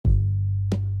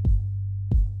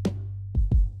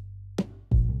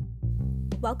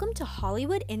Welcome to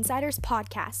Hollywood Insiders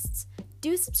Podcasts.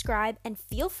 Do subscribe and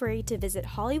feel free to visit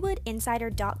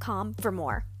HollywoodInsider.com for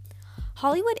more.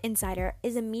 Hollywood Insider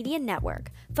is a media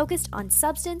network focused on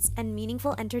substance and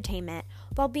meaningful entertainment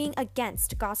while being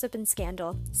against gossip and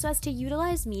scandal so as to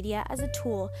utilize media as a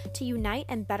tool to unite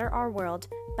and better our world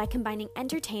by combining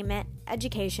entertainment,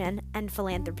 education, and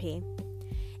philanthropy.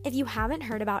 If you haven't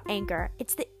heard about Anchor,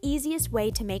 it's the easiest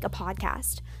way to make a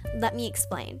podcast. Let me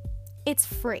explain. It's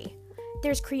free.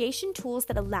 There's creation tools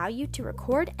that allow you to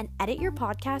record and edit your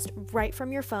podcast right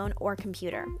from your phone or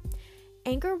computer.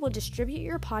 Anchor will distribute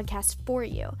your podcast for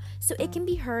you so it can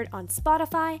be heard on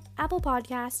Spotify, Apple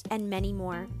Podcasts, and many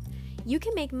more. You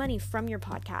can make money from your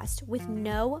podcast with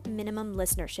no minimum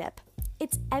listenership.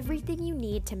 It's everything you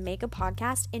need to make a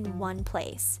podcast in one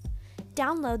place.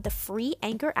 Download the free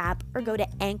Anchor app or go to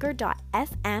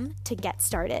anchor.fm to get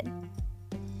started.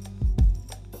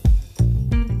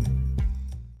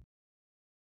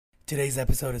 Today's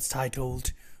episode is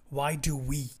titled, Why Do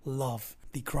We Love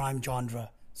the Crime Genre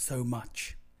So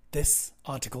Much? This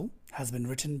article has been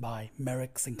written by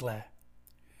Merrick Sinclair.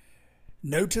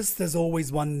 Notice there's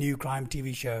always one new crime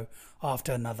TV show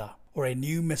after another, or a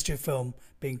new mystery film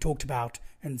being talked about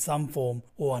in some form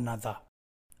or another.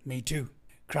 Me too.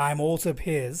 Crime also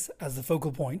appears as the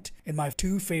focal point in my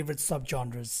two favorite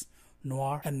subgenres,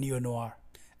 noir and neo-noir,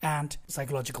 and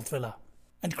psychological thriller.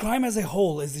 And crime as a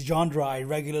whole is the genre I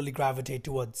regularly gravitate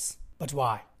towards. But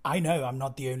why? I know I'm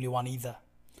not the only one either.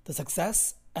 The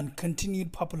success and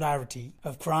continued popularity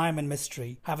of crime and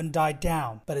mystery haven't died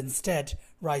down, but instead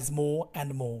rise more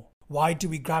and more. Why do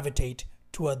we gravitate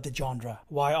toward the genre?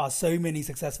 Why are so many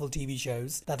successful TV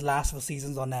shows that last for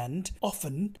seasons on end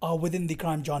often are within the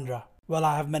crime genre? Well,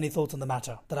 I have many thoughts on the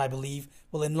matter that I believe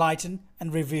will enlighten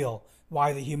and reveal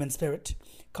why the human spirit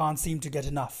can't seem to get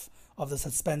enough of the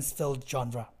suspense-filled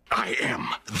genre. I am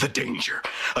the danger.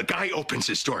 A guy opens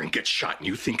his door and gets shot and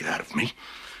you think that of me?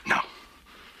 No.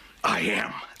 I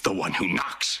am the one who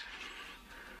knocks.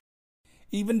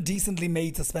 Even decently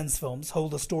made suspense films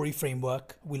hold a story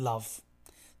framework we love.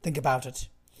 Think about it.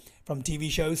 From TV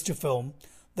shows to film,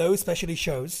 those specialty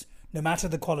shows, no matter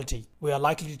the quality, we are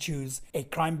likely to choose a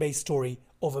crime-based story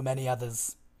over many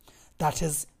others. That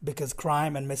is because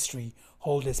crime and mystery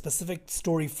hold a specific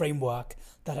story framework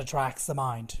that attracts the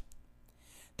mind.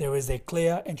 There is a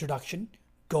clear introduction,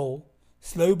 goal,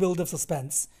 slow build of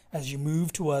suspense as you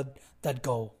move toward that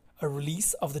goal, a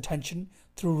release of the tension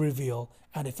through reveal,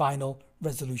 and a final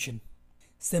resolution.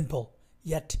 Simple,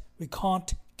 yet we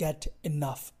can't get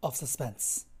enough of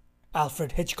suspense.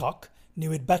 Alfred Hitchcock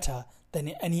knew it better than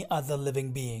any other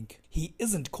living being. He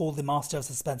isn't called the master of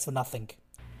suspense for nothing.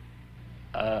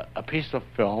 A piece of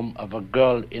film of a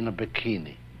girl in a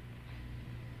bikini.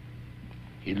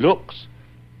 He looks,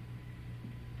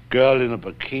 girl in a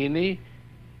bikini,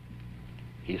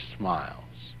 he smiles.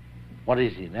 What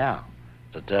is he now?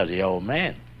 The dirty old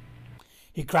man.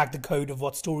 He cracked the code of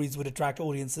what stories would attract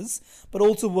audiences, but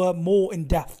also were more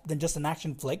in-depth than just an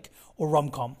action flick or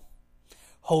rom-com.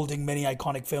 Holding many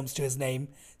iconic films to his name,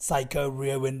 Psycho,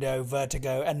 Rear Window,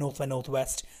 Vertigo, and North by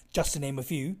Northwest, just to name a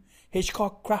few,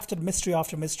 Hitchcock crafted mystery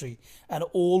after mystery, and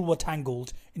all were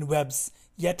tangled in webs,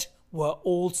 yet were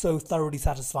all so thoroughly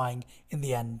satisfying in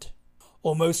the end.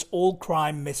 Almost all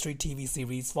crime mystery TV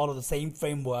series follow the same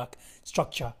framework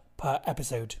structure per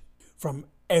episode. From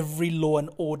every Law and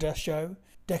Order show,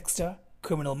 Dexter,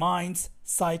 Criminal Minds,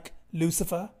 Psych,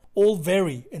 Lucifer, all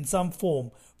vary in some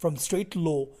form from straight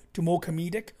law to more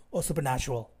comedic or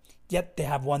supernatural. Yet they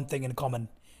have one thing in common.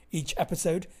 Each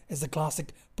episode is a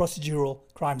classic procedural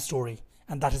crime story,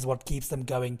 and that is what keeps them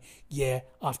going year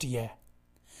after year.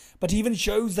 But even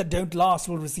shows that don't last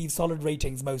will receive solid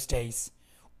ratings most days.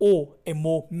 Or a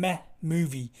more meh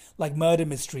movie like Murder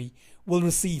Mystery will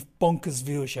receive bonkers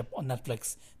viewership on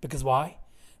Netflix. Because why?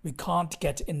 We can't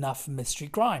get enough mystery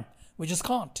crime. We just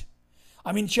can't.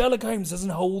 I mean, Sherlock Holmes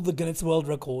doesn't hold the Guinness World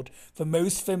Record for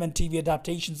most film and TV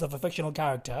adaptations of a fictional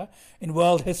character in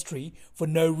world history for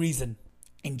no reason.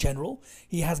 In general,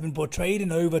 he has been portrayed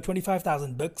in over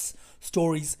 25,000 books,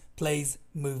 stories, plays,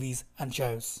 movies, and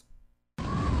shows.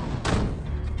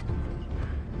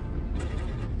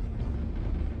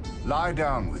 Lie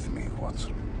down with me,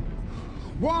 Watson.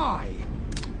 Why?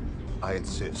 I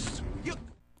insist.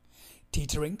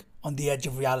 Teetering on the edge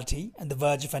of reality and the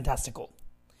verge of fantastical.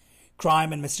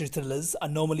 Crime and mystery thrillers are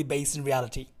normally based in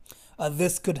reality, a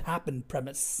this could happen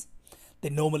premise. They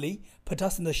normally put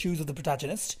us in the shoes of the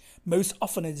protagonist, most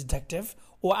often a detective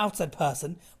or outside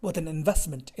person with an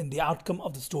investment in the outcome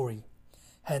of the story.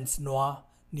 Hence noir,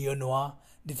 neo-noir,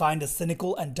 defined as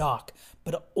cynical and dark,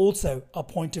 but also are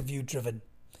point of view driven.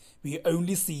 We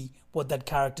only see what that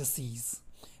character sees.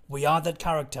 We are that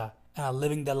character and are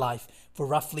living their life for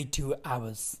roughly 2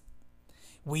 hours.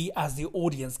 We as the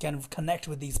audience can connect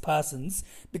with these persons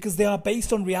because they are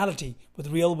based on reality with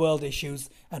real world issues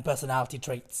and personality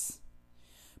traits.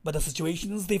 But the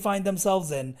situations they find themselves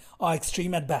in are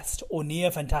extreme at best or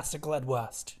near fantastical at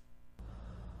worst.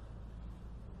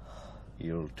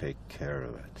 You'll take care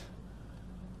of it.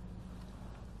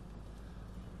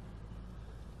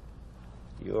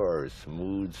 You're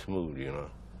smooth, you know.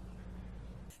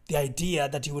 The idea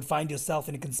that you would find yourself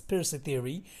in a conspiracy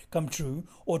theory come true,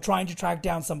 or trying to track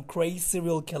down some crazy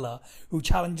serial killer who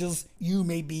challenges you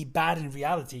may be bad in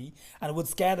reality and would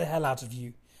scare the hell out of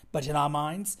you. But in our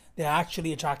minds, they are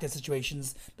actually attractive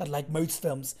situations that, like most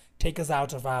films, take us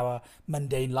out of our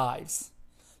mundane lives.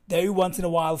 Though once in a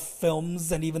while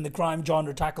films and even the crime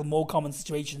genre tackle more common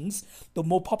situations, the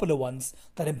more popular ones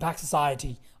that impact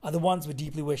society are the ones we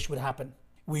deeply wish would happen.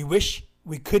 We wish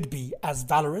we could be as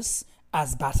valorous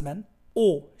as Batman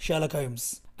or Sherlock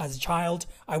Holmes. As a child,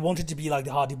 I wanted to be like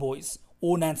the Hardy Boys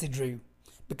or Nancy Drew,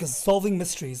 because solving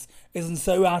mysteries isn't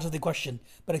so out of the question,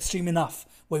 but extreme enough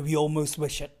where we almost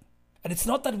wish it. And it's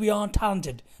not that we aren't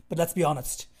talented, but let's be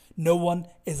honest, no one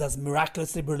is as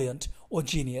miraculously brilliant or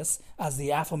genius as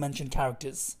the aforementioned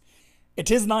characters. It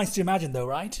is nice to imagine though,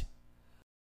 right?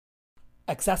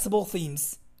 Accessible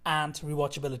themes and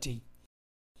rewatchability.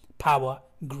 Power,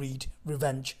 greed,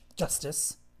 revenge,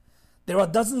 justice. There are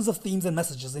dozens of themes and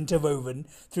messages interwoven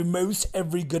through most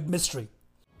every good mystery.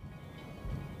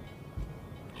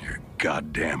 You're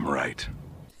goddamn right.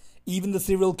 Even the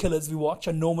serial killers we watch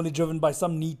are normally driven by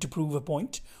some need to prove a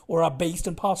point or are based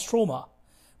on past trauma.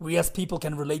 We as people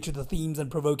can relate to the themes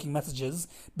and provoking messages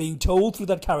being told through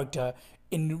that character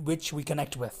in which we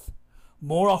connect with.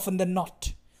 More often than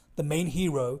not, the main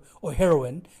hero or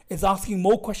heroine is asking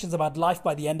more questions about life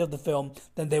by the end of the film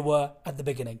than they were at the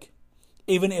beginning,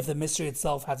 even if the mystery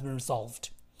itself has been resolved.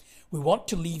 We want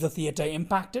to leave the theatre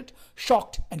impacted,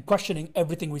 shocked, and questioning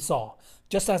everything we saw,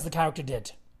 just as the character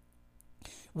did.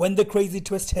 When the crazy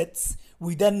twist hits,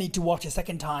 we then need to watch a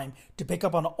second time to pick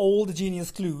up on all the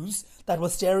genius clues that were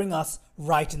staring us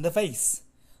right in the face.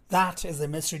 That is a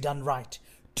mystery done right.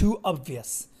 Too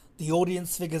obvious. The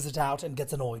audience figures it out and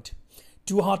gets annoyed.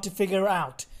 Too hard to figure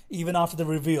out even after the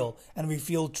reveal, and we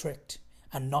feel tricked,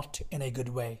 and not in a good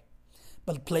way.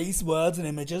 But place words and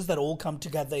images that all come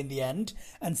together in the end,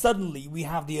 and suddenly we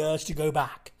have the urge to go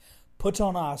back, put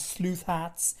on our sleuth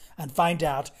hats, and find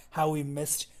out how we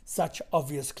missed such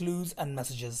obvious clues and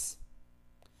messages.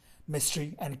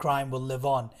 Mystery and crime will live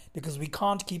on because we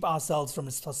can't keep ourselves from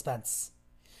suspense.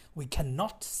 We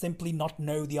cannot simply not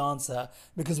know the answer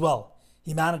because, well,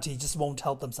 humanity just won't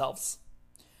help themselves.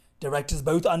 Directors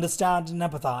both understand and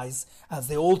empathize as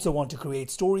they also want to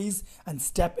create stories and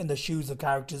step in the shoes of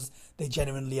characters they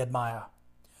genuinely admire.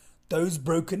 Those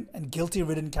broken and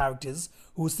guilty-ridden characters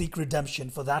who seek redemption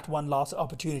for that one last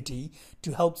opportunity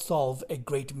to help solve a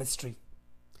great mystery.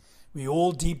 We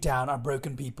all deep down are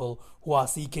broken people who are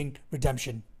seeking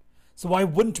redemption. So why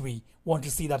wouldn't we want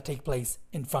to see that take place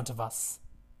in front of us?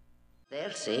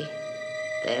 They'll see,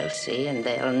 and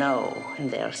they'll know, and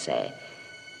they'll say,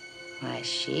 why,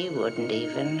 she wouldn't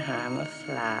even harm a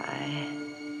fly.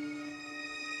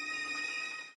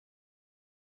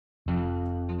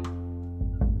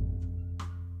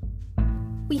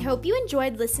 We hope you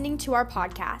enjoyed listening to our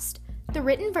podcast. The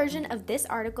written version of this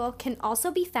article can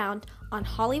also be found on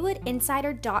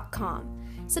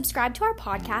HollywoodInsider.com. Subscribe to our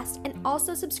podcast and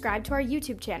also subscribe to our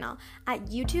YouTube channel at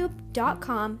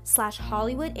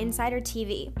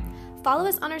youtube.com/HollywoodInsiderTV. Follow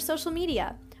us on our social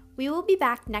media. We will be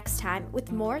back next time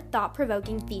with more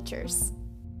thought-provoking features.